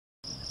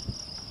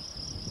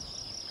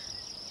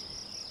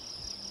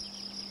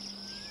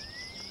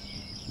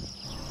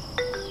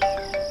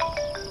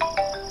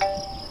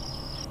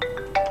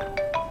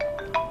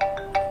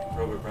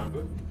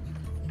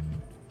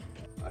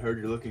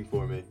you're looking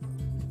for me.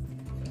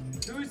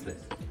 Who is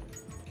this?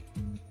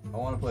 I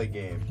want to play a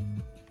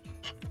game.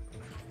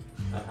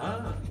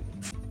 Uh-huh.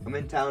 I'm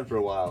in town for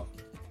a while,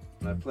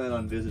 and I plan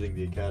on visiting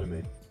the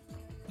academy.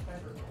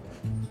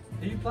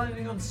 Are you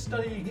planning on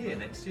studying here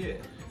next year?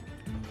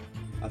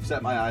 I've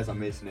set my eyes on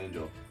Mason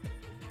Angel,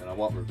 and I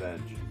want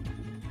revenge.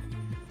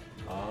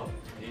 Oh,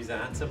 he's a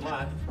handsome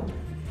lad.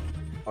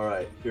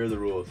 Alright, here are the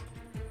rules.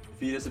 If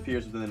he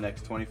disappears within the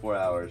next 24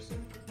 hours,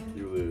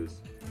 you lose.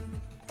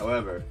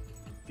 However,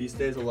 if he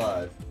stays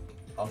alive,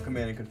 I'll come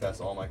in and confess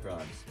all my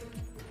crimes.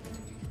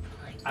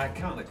 I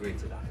can't agree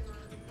to that.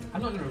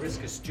 I'm not going to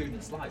risk a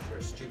student's life for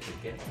a stupid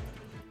game.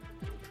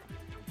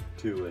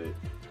 Too late.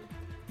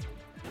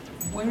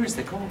 Where is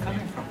the call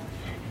coming from?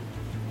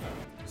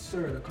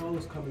 Sir, the call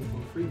is coming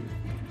from Freeman.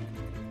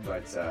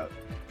 Lights out.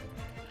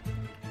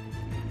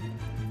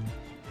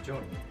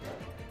 John,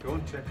 go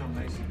and check on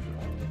Mason.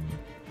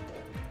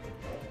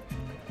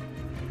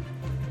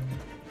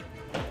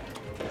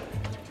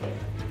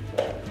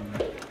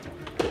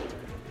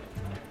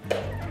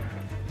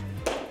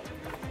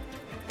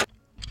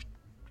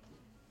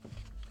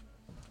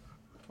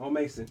 Oh,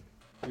 Mason,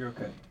 you're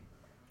okay.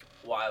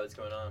 Why? What's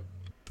going on?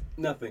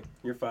 Nothing.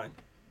 You're fine.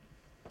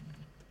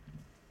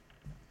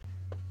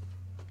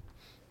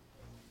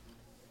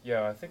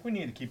 Yo, I think we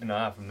need to keep an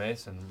eye out for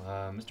Mason.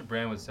 Mr.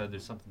 Brandwood said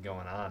there's something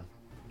going on.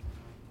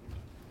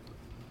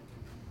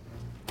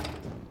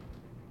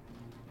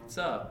 What's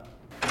up?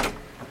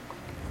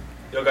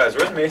 Yo, guys,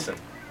 where's Mason?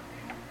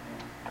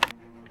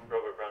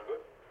 Robert Brandwood?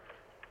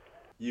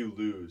 You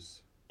lose.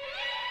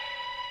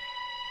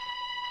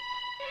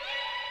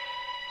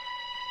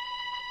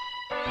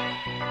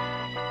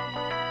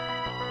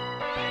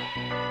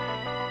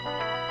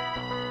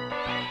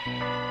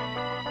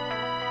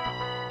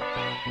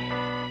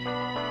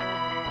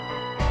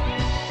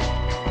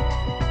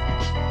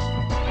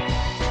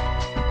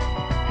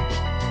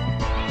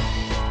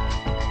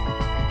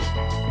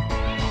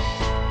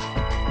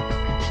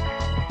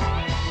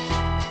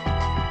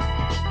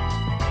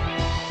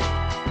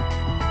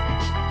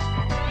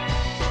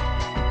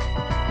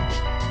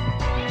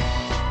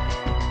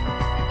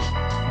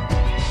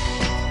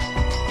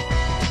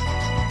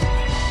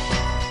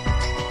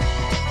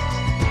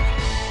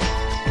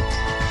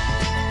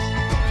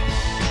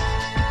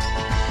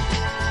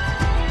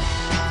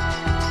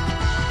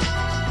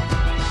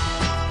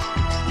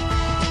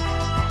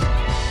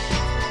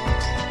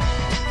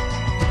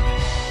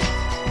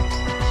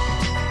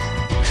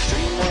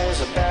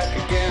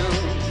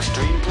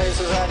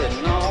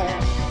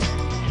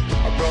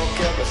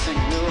 Everything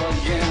new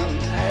again,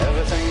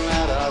 everything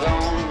that I'd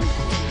owned,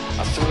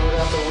 I threw it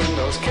out the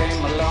windows,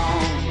 came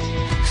along.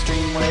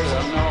 Extreme waves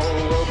I know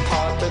will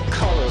part the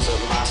colors of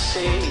my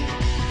sea,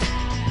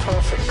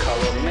 perfect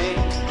color me.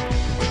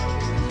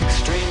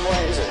 Extreme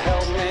waves that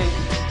helped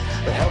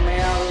me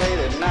out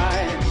late at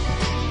night.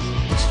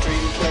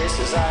 Extreme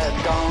places I had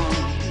gone,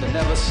 but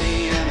never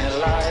seen any